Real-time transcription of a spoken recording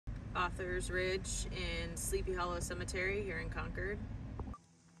Authors Ridge and Sleepy Hollow Cemetery here in Concord.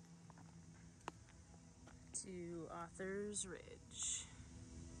 To Authors Ridge.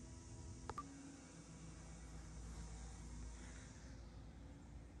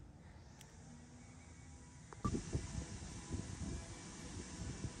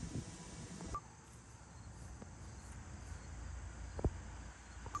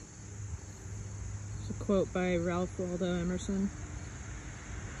 It's a quote by Ralph Waldo Emerson.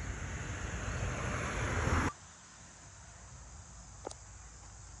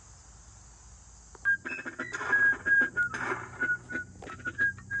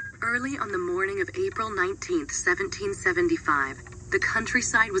 Early on the morning of April 19th, 1775, the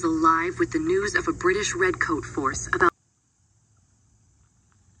countryside was alive with the news of a British redcoat force about...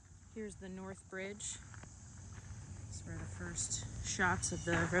 Here's the North Bridge. It's where the first shots of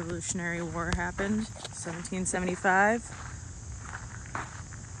the Revolutionary War happened, 1775.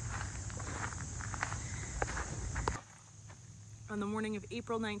 On the morning of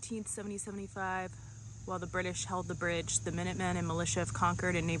April 19th, 1775, while the British held the bridge, the Minutemen and militia of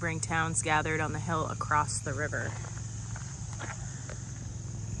Concord and neighboring towns gathered on the hill across the river.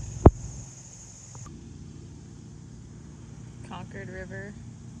 Concord River.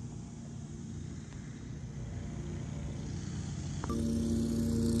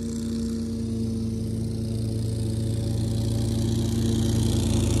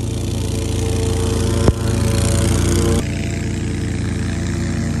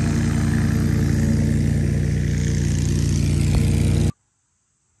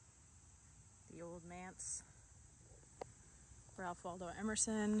 Ralph Waldo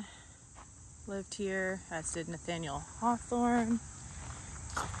Emerson lived here, as did Nathaniel Hawthorne.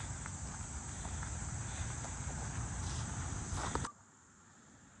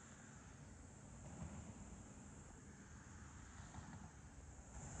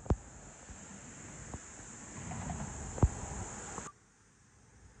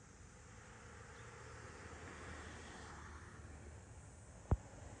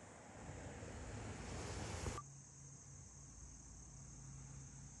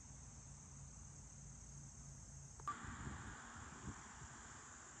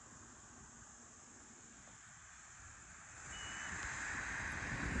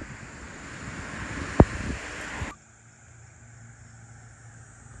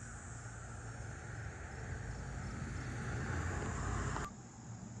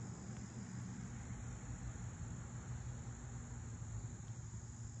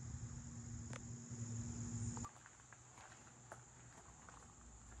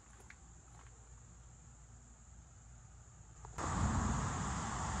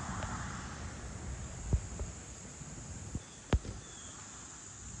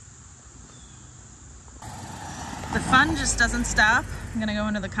 The fun just doesn't stop. I'm gonna go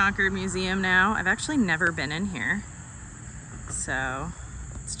into the Concord Museum now. I've actually never been in here, so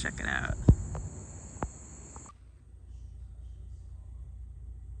let's check it out.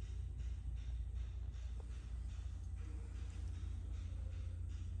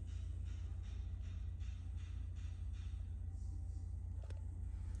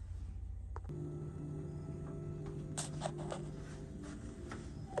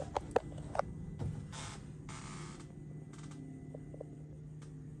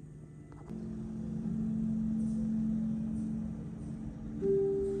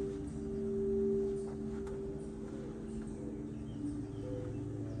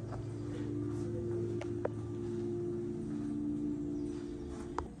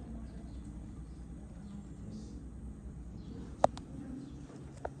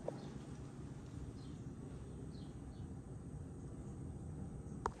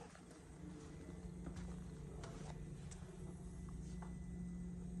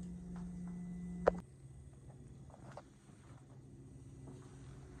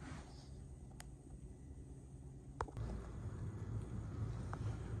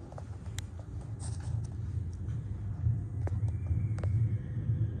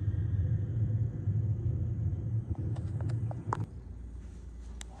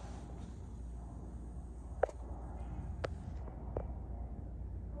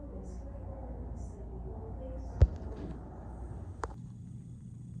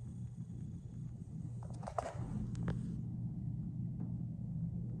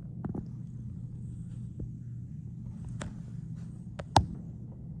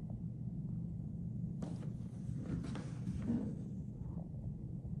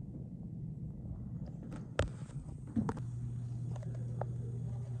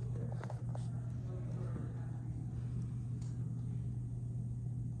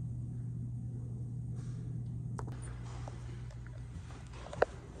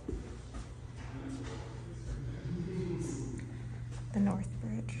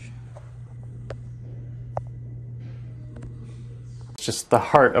 Just the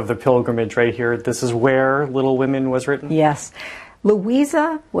heart of the pilgrimage right here. This is where Little Women was written? Yes.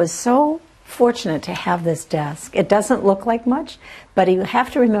 Louisa was so fortunate to have this desk. It doesn't look like much, but you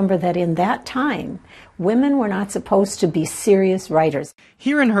have to remember that in that time, women were not supposed to be serious writers.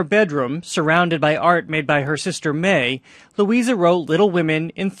 Here in her bedroom, surrounded by art made by her sister May, Louisa wrote Little Women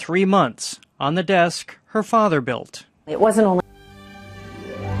in 3 months on the desk her father built. It wasn't only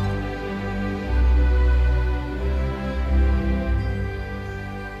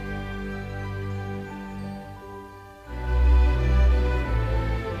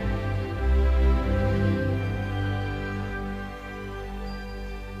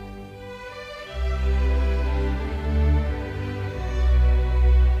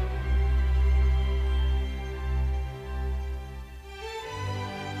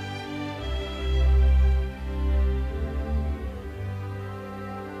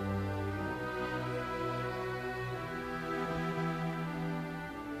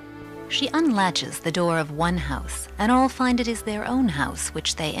She unlatches the door of one house, and all find it is their own house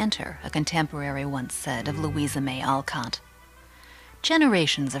which they enter, a contemporary once said of Louisa May Alcott.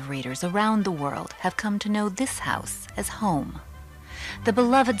 Generations of readers around the world have come to know this house as home. The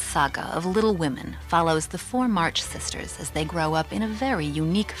beloved saga of Little Women follows the 4 March sisters as they grow up in a very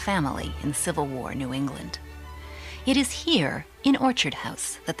unique family in Civil War New England. It is here, in Orchard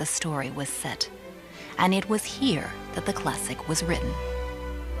House, that the story was set, and it was here that the classic was written.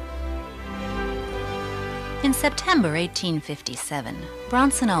 In September 1857,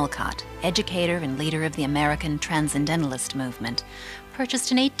 Bronson Alcott, educator and leader of the American Transcendentalist movement,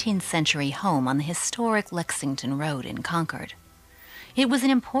 purchased an 18th century home on the historic Lexington Road in Concord. It was an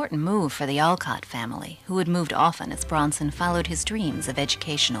important move for the Alcott family, who had moved often as Bronson followed his dreams of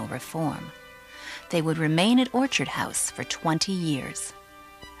educational reform. They would remain at Orchard House for 20 years.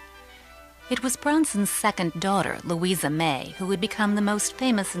 It was Bronson's second daughter, Louisa May, who would become the most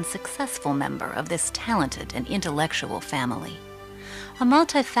famous and successful member of this talented and intellectual family. A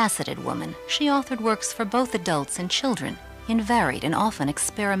multifaceted woman, she authored works for both adults and children in varied and often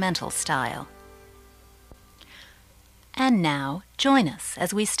experimental style. And now, join us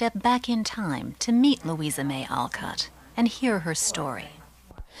as we step back in time to meet Louisa May Alcott and hear her story.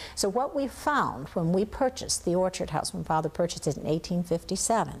 So what we found when we purchased the Orchard House, when Father purchased it in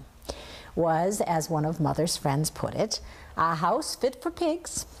 1857, was, as one of Mother's friends put it, a house fit for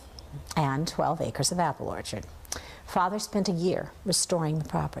pigs and 12 acres of apple orchard. Father spent a year restoring the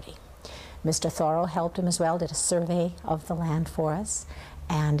property. Mr. Thoreau helped him as well, did a survey of the land for us,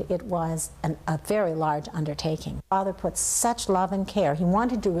 and it was a very large undertaking. Father put such love and care. He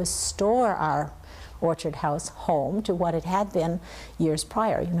wanted to restore our Orchard House home to what it had been years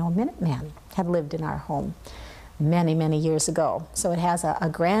prior. You know, Minutemen had lived in our home many, many years ago. So it has a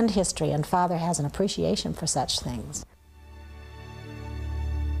grand history, and Father has an appreciation for such things.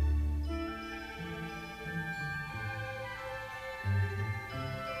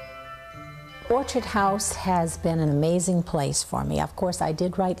 Orchard House has been an amazing place for me. Of course, I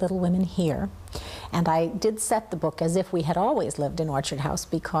did write Little Women here, and I did set the book as if we had always lived in Orchard House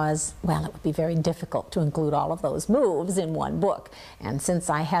because, well, it would be very difficult to include all of those moves in one book. And since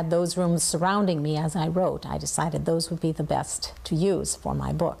I had those rooms surrounding me as I wrote, I decided those would be the best to use for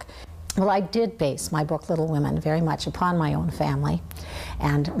my book. Well, I did base my book, Little Women, very much upon my own family.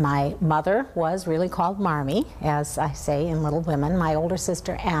 And my mother was really called Marmee, as I say in Little Women. My older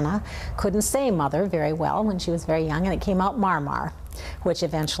sister, Anna, couldn't say mother very well when she was very young, and it came out Marmar, which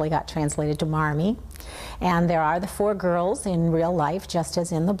eventually got translated to Marmee. And there are the 4 girls in real life, just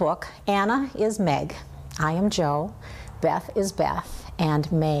as in the book. Anna is Meg, I am Jo, Beth is Beth, and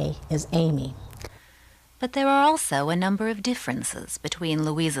May is Amy. But there are also a number of differences between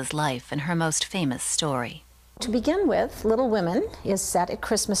Louisa's life and her most famous story. To begin with, Little Women is set at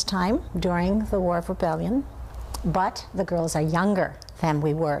Christmas time during the War of Rebellion, but the girls are younger than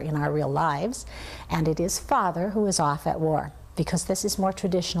we were in our real lives, and it is Father who is off at war, because this is more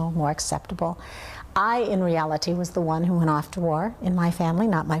traditional, more acceptable. I, in reality, was the one who went off to war in my family,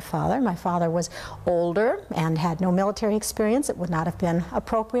 not my father. My father was older and had no military experience. It would not have been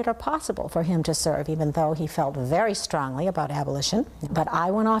appropriate or possible for him to serve, even though he felt very strongly about abolition. But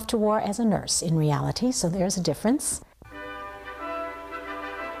I went off to war as a nurse, in reality, so there's a difference.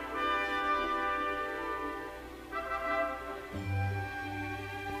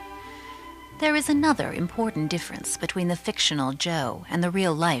 There is another important difference between the fictional Jo and the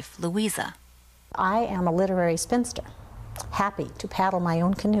real-life Louisa. I am a literary spinster, happy to paddle my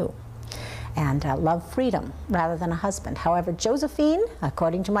own canoe, and love freedom rather than a husband. However, Josephine,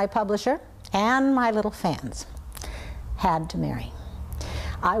 according to my publisher and my little fans, had to marry.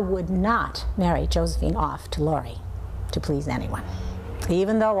 I would not marry Josephine off to Laurie to please anyone.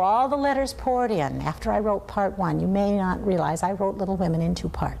 Even though all the letters poured in after I wrote part one, you may not realize I wrote Little Women in two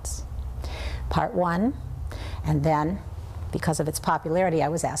parts. Part one, and then, because of its popularity, I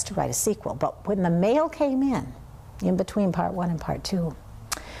was asked to write a sequel. But when the mail came in between part one and part two,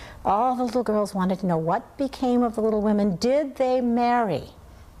 all the little girls wanted to know what became of the Little Women. Did they marry?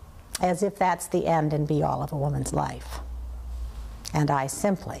 As if that's the end and be all of a woman's life. And I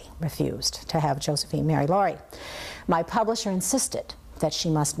simply refused to have Josephine marry Laurie. My publisher insisted that she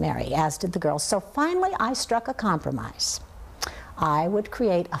must marry, as did the girls. So finally I struck a compromise. I would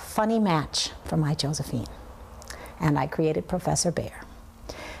create a funny match for my Josephine. And I created Professor Bear.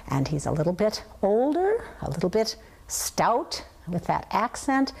 And he's a little bit older, a little bit stout, with that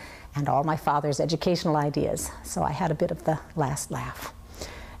accent, and all my father's educational ideas. So I had a bit of the last laugh.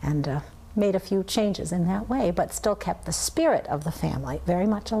 And made a few changes in that way, but still kept the spirit of the family very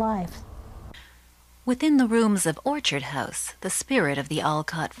much alive. Within the rooms of Orchard House, the spirit of the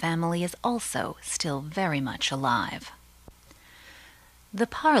Alcott family is also still very much alive. The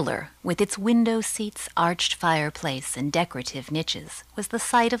parlor, with its window seats, arched fireplace, and decorative niches, was the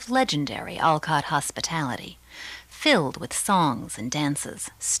site of legendary Alcott hospitality, filled with songs and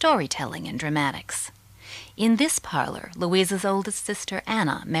dances, storytelling and dramatics. In this parlor, Louisa's oldest sister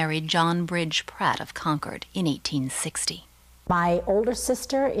Anna married John Bridge Pratt of Concord in 1860. My older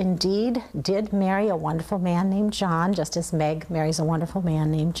sister indeed did marry a wonderful man named John, just as Meg marries a wonderful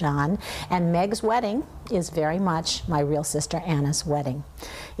man named John. And Meg's wedding is very much my real sister Anna's wedding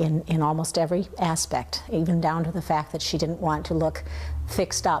in almost every aspect, even down to the fact that she didn't want to look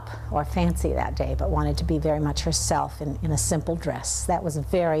fixed up or fancy that day, but wanted to be very much herself in a simple dress. That was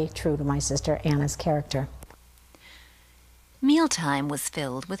very true to my sister Anna's character. Mealtime was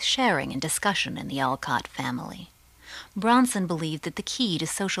filled with sharing and discussion in the Alcott family. Bronson believed that the key to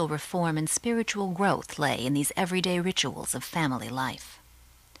social reform and spiritual growth lay in these everyday rituals of family life.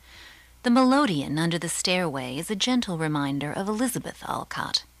 The melodeon under the stairway is a gentle reminder of Elizabeth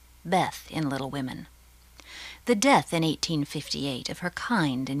Alcott, Beth in Little Women. The death in 1858 of her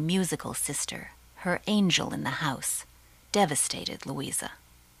kind and musical sister, her angel in the house, devastated Louisa.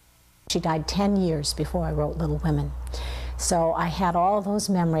 She died 10 years before I wrote Little Women. So I had all those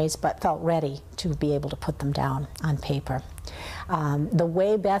memories, but felt ready to be able to put them down on paper. The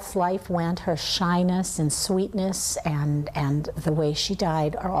way Beth's life went, her shyness and sweetness, and the way she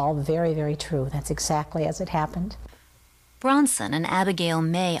died are all very, very true. That's exactly as it happened. Bronson and Abigail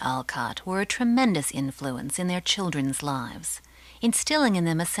May Alcott were a tremendous influence in their children's lives, instilling in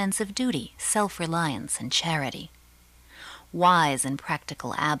them a sense of duty, self-reliance, and charity. Wise and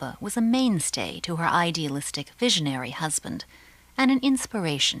practical Abba was a mainstay to her idealistic, visionary husband, and an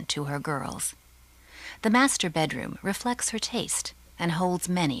inspiration to her girls. The master bedroom reflects her taste and holds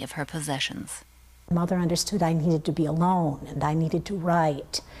many of her possessions. Mother understood I needed to be alone and I needed to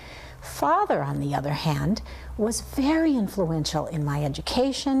write. Father, on the other hand, was very influential in my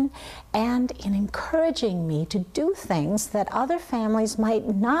education and in encouraging me to do things that other families might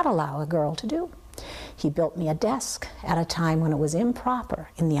not allow a girl to do. He built me a desk at a time when it was improper,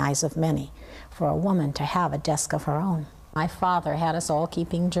 in the eyes of many, for a woman to have a desk of her own. My father had us all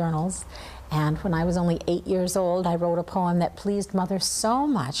keeping journals, and when I was only 8 years old, I wrote a poem that pleased Mother so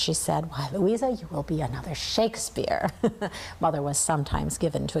much. She said, "Why, Louisa, you will be another Shakespeare." Mother was sometimes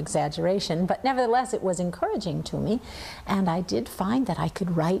given to exaggeration, but nevertheless it was encouraging to me, and I did find that I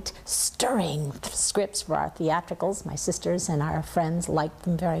could write stirring scripts for our theatricals. My sisters and our friends liked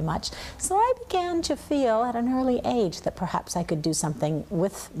them very much, so I began to feel at an early age that perhaps I could do something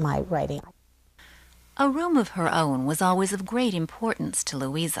with my writing. A room of her own was always of great importance to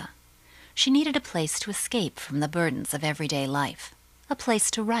Louisa. She needed a place to escape from the burdens of everyday life, a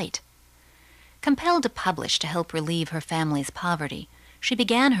place to write. Compelled to publish to help relieve her family's poverty, she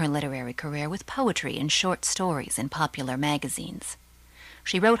began her literary career with poetry and short stories in popular magazines.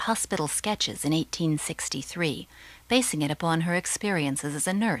 She wrote hospital sketches in 1863, basing it upon her experiences as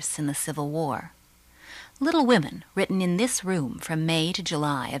a nurse in the Civil War. Little Women, written in this room from May to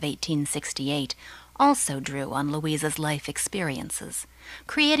July of 1868, also drew on Louisa's life experiences,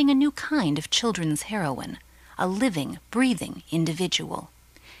 creating a new kind of children's heroine, a living, breathing individual.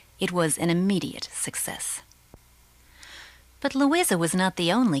 It was an immediate success. But Louisa was not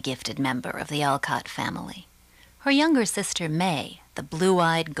the only gifted member of the Alcott family. Her younger sister May, the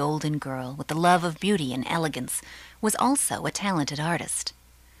blue-eyed golden girl with the love of beauty and elegance, was also a talented artist.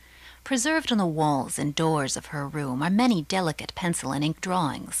 Preserved on the walls and doors of her room are many delicate pencil and ink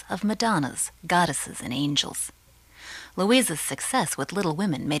drawings of Madonnas, goddesses, and angels. Louisa's success with Little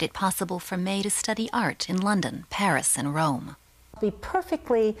Women made it possible for May to study art in London, Paris, and Rome. Be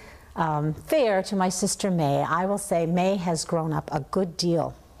perfectly fair to my sister May, I will say May has grown up a good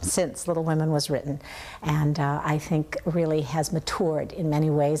deal since Little Women was written, and I think really has matured in many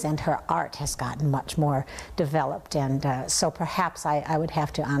ways, and her art has gotten much more developed, and so perhaps I would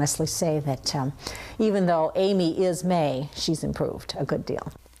have to honestly say that even though Amy is May, she's improved a good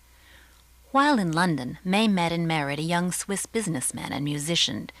deal. While in London, May met and married a young Swiss businessman and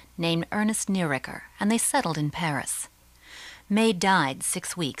musician named Ernest Neuricker, and they settled in Paris. May died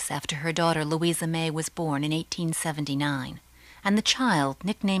 6 weeks after her daughter Louisa May was born in 1879, and the child,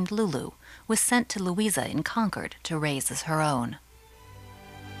 nicknamed Lulu, was sent to Louisa in Concord to raise as her own.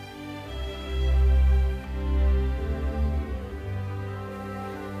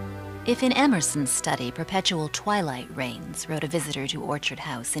 If in Emerson's study perpetual twilight reigns, wrote a visitor to Orchard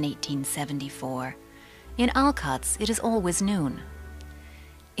House in 1874, in Alcott's it is always noon.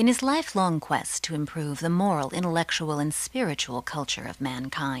 In his lifelong quest to improve the moral, intellectual, and spiritual culture of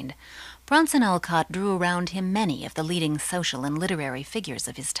mankind, Bronson Alcott drew around him many of the leading social and literary figures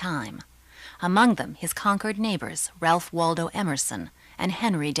of his time. Among them, his Concord neighbors, Ralph Waldo Emerson and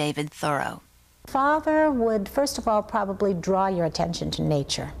Henry David Thoreau. Father would, first of all, probably draw your attention to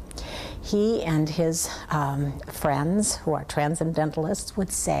nature. He and his friends, who are transcendentalists,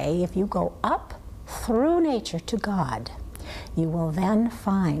 would say, if you go up through nature to God, you will then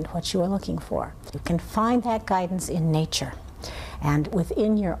find what you are looking for. You can find that guidance in nature and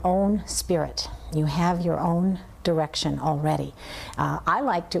within your own spirit. You have your own direction already. I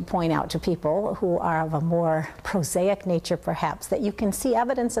like to point out to people who are of a more prosaic nature perhaps that you can see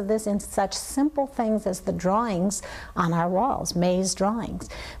evidence of this in such simple things as the drawings on our walls, May's drawings,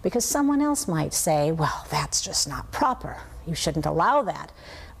 because someone else might say, well, that's just not proper. You shouldn't allow that.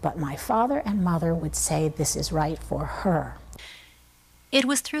 But my father and mother would say this is right for her. It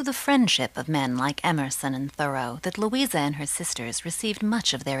was through the friendship of men like Emerson and Thoreau that Louisa and her sisters received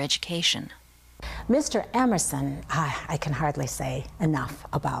much of their education. Mr. Emerson, I can hardly say enough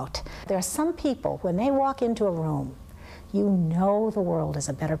about. There are some people, when they walk into a room, you know the world is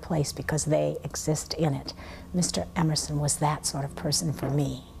a better place because they exist in it. Mr. Emerson was that sort of person for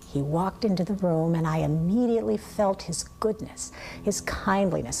me. He walked into the room and I immediately felt his goodness, his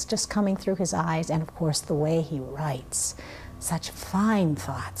kindliness just coming through his eyes, and of course the way he writes. Such fine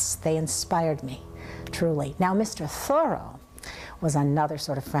thoughts. They inspired me, truly. Now, Mr. Thoreau was another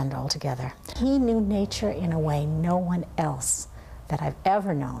sort of friend altogether. He knew nature in a way no one else that I've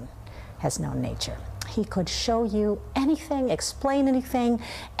ever known has known nature. He could show you anything, explain anything.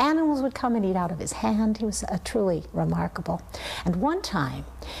 Animals would come and eat out of his hand. He was truly remarkable. And one time,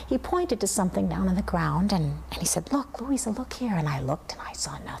 he pointed to something down on the ground, and he said, look, Louisa, look here. And I looked, and I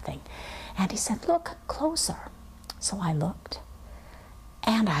saw nothing. And he said, look closer. So I looked,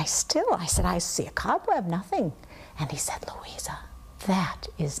 and I said, I see a cobweb, nothing. And he said, Louisa, that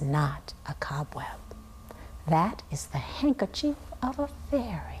is not a cobweb. That is the handkerchief of a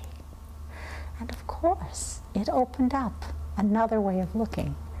fairy. And of course, it opened up another way of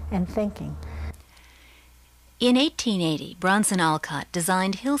looking and thinking. In 1880, Bronson Alcott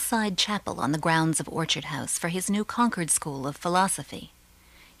designed Hillside Chapel on the grounds of Orchard House for his new Concord School of Philosophy.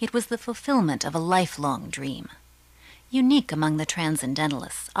 It was the fulfillment of a lifelong dream. Unique among the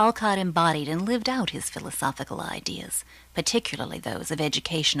transcendentalists, Alcott embodied and lived out his philosophical ideas, particularly those of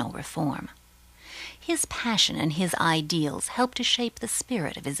educational reform. His passion and his ideals helped to shape the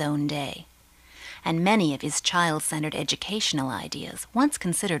spirit of his own day. And many of his child-centered educational ideas, once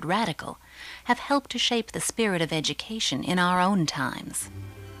considered radical, have helped to shape the spirit of education in our own times.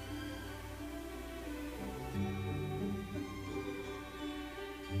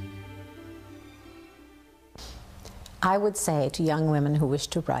 I would say to young women who wish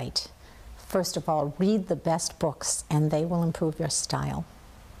to write, first of all, read the best books and they will improve your style.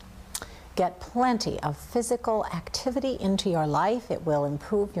 Get plenty of physical activity into your life. It will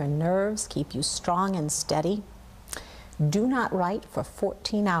improve your nerves, keep you strong and steady. Do not write for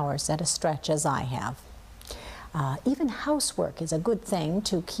 14 hours at a stretch as I have. Even housework is a good thing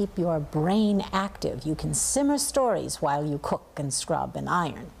to keep your brain active. You can simmer stories while you cook and scrub and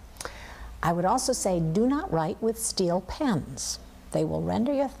iron. I would also say do not write with steel pens. They will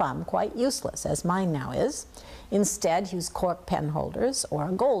render your thumb quite useless, as mine now is. Instead, use cork pen holders or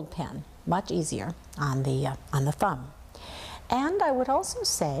a gold pen, much easier on the thumb. And I would also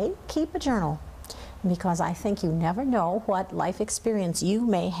say keep a journal, because I think you never know what life experience you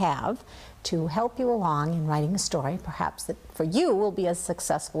may have to help you along in writing a story, perhaps that for you will be as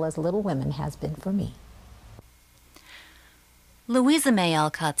successful as Little Women has been for me. Louisa May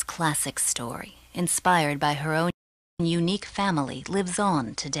Alcott's classic story, inspired by her own unique family, lives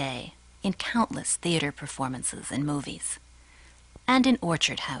on today in countless theater performances and movies. and in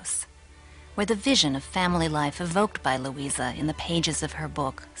Orchard House, where the vision of family life evoked by Louisa in the pages of her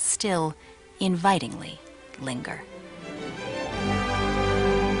book still, invitingly, linger.